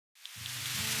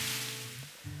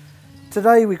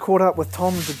Today we caught up with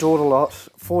Tom de Dorlodot,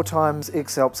 4 times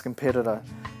Xalps competitor.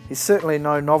 He's certainly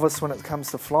no novice when it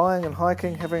comes to flying and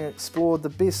hiking, having explored the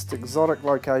best exotic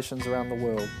locations around the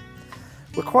world.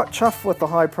 We're quite chuffed with the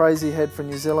high praise he had for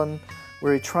New Zealand,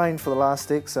 where he trained for the last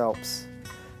Xalps.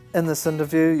 In this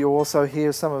interview you'll also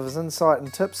hear some of his insight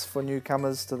and tips for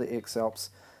newcomers to the Xalps.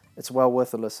 It's well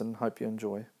worth a listen, hope you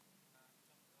enjoy.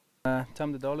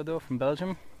 Tom de Dorlodot from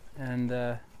Belgium,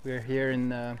 and we're here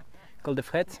in Col de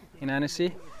Fred in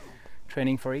Annecy,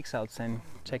 training for Xalps and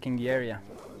checking the area.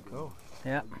 Cool.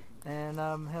 Yeah. And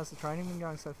how's the training been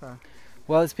going so far?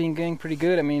 Well, it's been going pretty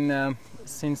good. I mean,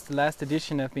 since the last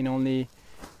edition I've been only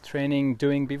training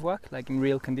doing bivouac, like in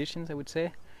real conditions, I would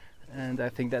say. And I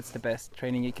think that's the best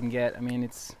training you can get. I mean,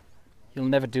 you'll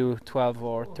never do 12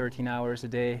 or 13 hours a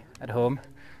day at home,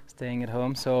 staying at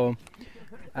home. So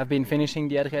I've been finishing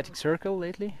the Adriatic Circle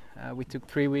lately. We took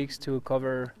 3 weeks to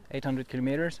cover 800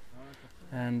 kilometers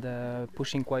and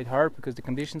pushing quite hard because the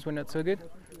conditions were not so good.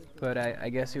 But I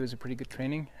guess it was a pretty good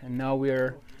training. And now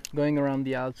we're going around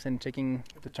the Alps and checking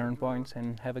the turn points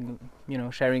and having,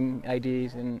 sharing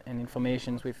ideas and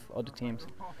informations with other teams.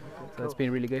 So it's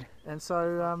been really good. And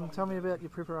so tell me about your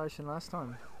preparation last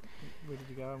time. Where did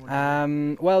you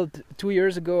go? Well, 2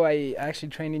 years ago I actually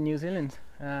trained in New Zealand.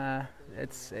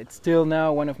 It's still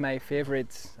now one of my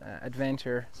favorite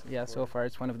adventures. Yeah, so far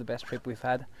it's one of the best trips we've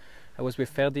had. I was with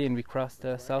Ferdy and we crossed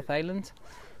the South Island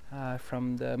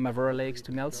from the Mavora Lakes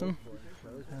to Nelson,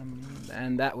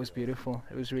 and that was beautiful.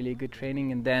 It was really good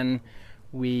training. And then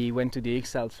we went to the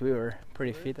Xalps. We were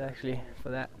pretty fit actually for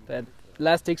that. But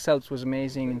last Xalps was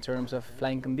amazing in terms of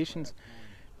flying conditions.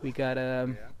 We got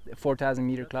a 4,000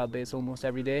 meter cloud base almost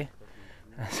every day,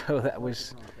 so that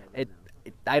was it.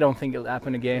 I don't think it'll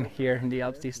happen again here in the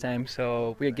Alps this time,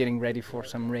 so we're getting ready for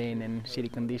some rain and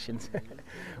shitty conditions.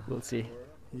 We'll see.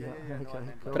 Yeah, okay,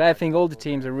 cool. But I think all the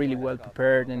teams are really well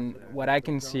prepared, and what I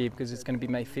can see, because it's going to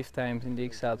be my 5th time in the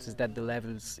Xalps, is that the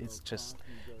levels it's just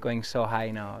going so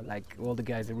high now. Like, all the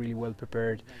guys are really well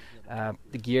prepared.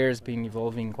 The gear has been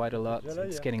evolving quite a lot.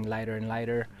 It's getting lighter and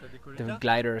lighter. The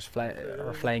gliders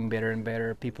are flying better and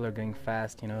better. People are going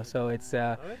fast, so it's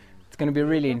going to be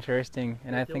really interesting,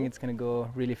 and I think it's going to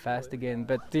go really fast again.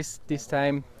 But this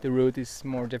time the route is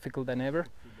more difficult than ever.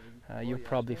 You've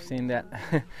probably seen that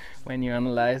when you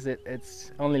analyze it.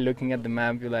 It's only looking at the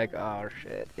map you're like, oh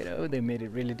shit, they made it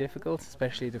really difficult,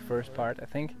 especially the first part, I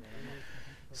think.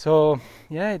 So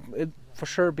yeah, it for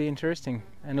sure be interesting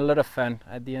and a lot of fun.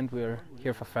 At the end we're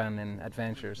here for fun and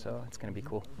adventure, so it's going to be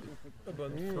cool.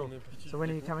 So when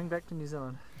are you coming back to New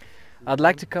Zealand? I'd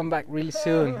like to come back really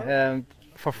soon.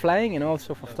 For flying and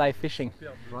also for fly fishing.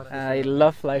 I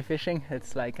love fly fishing.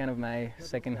 It's like kind of my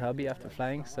second hobby after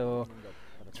flying, so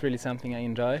it's really something I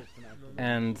enjoy.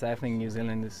 And I think New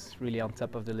Zealand is really on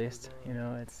top of the list.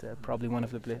 It's probably one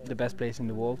of the best places in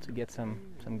the world to get some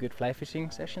good fly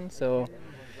fishing sessions. So,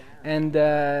 and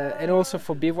also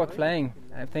for bivouac flying.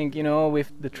 I think with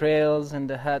the trails and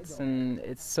the huts, and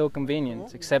it's so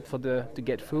convenient, except for to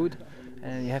get food,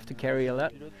 and you have to carry a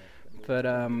lot. But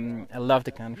I love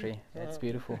the country. It's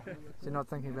beautiful. So you're not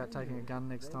thinking about taking a gun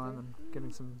next time and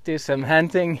getting some... Do some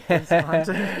hunting.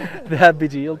 That'd be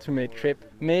the ultimate trip.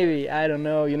 Maybe, I don't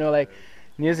know. Like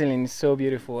New Zealand is so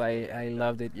beautiful. I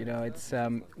loved it. It's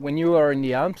when you are in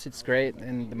the Alps, it's great,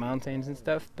 and the mountains and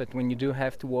stuff. But when you do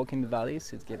have to walk in the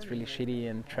valleys, it gets really shitty,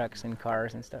 and trucks and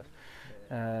cars and stuff.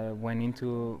 When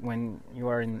you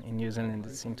are in New Zealand,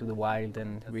 it's into the wild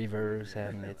and rivers,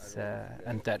 and it's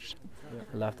untouched. Yeah.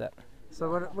 I love that. So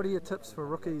what are your tips for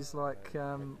rookies like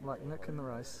Nick in the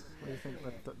race? What do you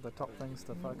think the top things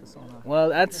to focus on are?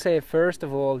 Well, I'd say first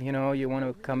of all, you want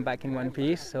to come back in one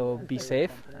piece, so be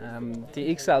safe.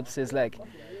 The Xalps is like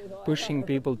pushing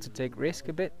people to take risk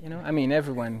a bit. I mean,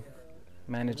 everyone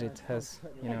manages it as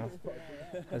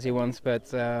he wants,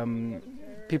 but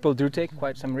people do take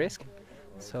quite some risk.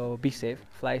 So be safe,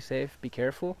 fly safe, be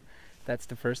careful. That's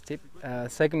the first tip.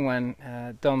 Second one,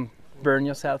 don't burn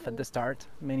yourself at the start.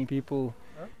 Many people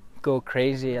go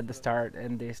crazy at the start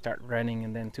and they start running,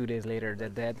 and then 2 days later they're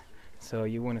dead. So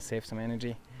you want to save some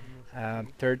energy.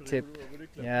 Third tip,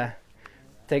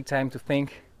 take time to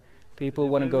think. People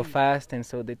want to go fast, and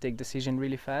so they take decision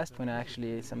really fast when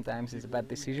actually sometimes it's a bad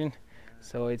decision.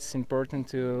 So it's important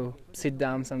to sit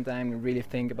down sometime and really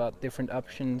think about different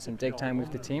options and take time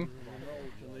with the team.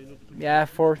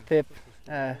 Fourth tip,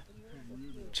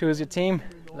 choose your team,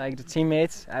 like the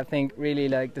teammates. I think really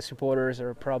like the supporters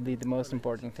are probably the most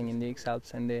important thing in the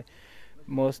Xalps, and they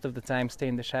most of the time stay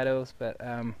in the shadows, but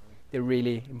they're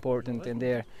really important, and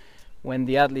they're when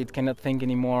the athlete cannot think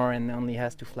anymore and only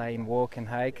has to fly and walk and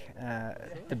hike,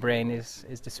 the brain is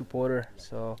the supporter.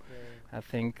 So I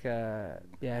think,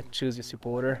 choose your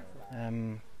supporter.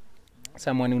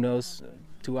 Someone who knows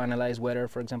to analyze weather,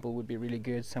 for example, would be really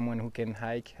good. Someone who can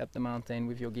hike up the mountain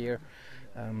with your gear.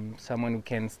 Someone who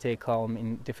can stay calm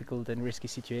in difficult and risky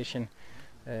situation.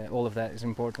 All of that is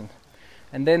important.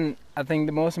 And then I think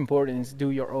the most important is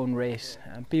do your own race.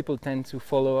 People tend to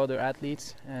follow other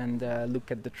athletes and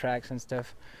look at the tracks and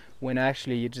stuff, when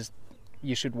actually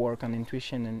you should work on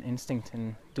intuition and instinct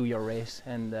and do your race.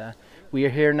 And we are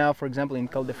here now, for example, in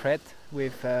Col de Fred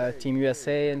with Team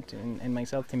USA and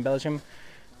myself, Team Belgium.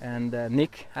 And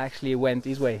Nick actually went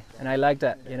his way, and I like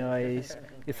that. You know,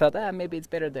 he thought, maybe it's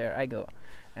better there, I go.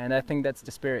 And I think that's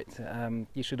the spirit.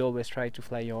 You should always try to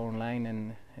fly your own line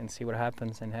and see what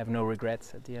happens and have no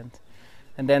regrets at the end.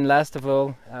 And then last of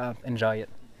all, enjoy it.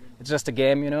 It's just a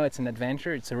game, you know, it's an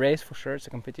adventure, it's a race for sure, it's a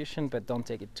competition, but don't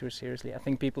take it too seriously. I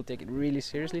think people take it really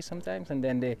seriously sometimes, and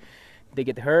then they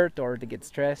get hurt or they get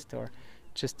stressed, or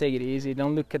just take it easy.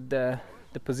 Don't look at the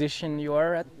position you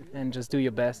are at, and just do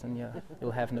your best, and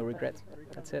you'll have no regrets.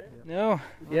 That's it.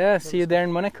 See you there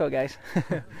in Monaco, guys.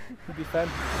 It'll be fun.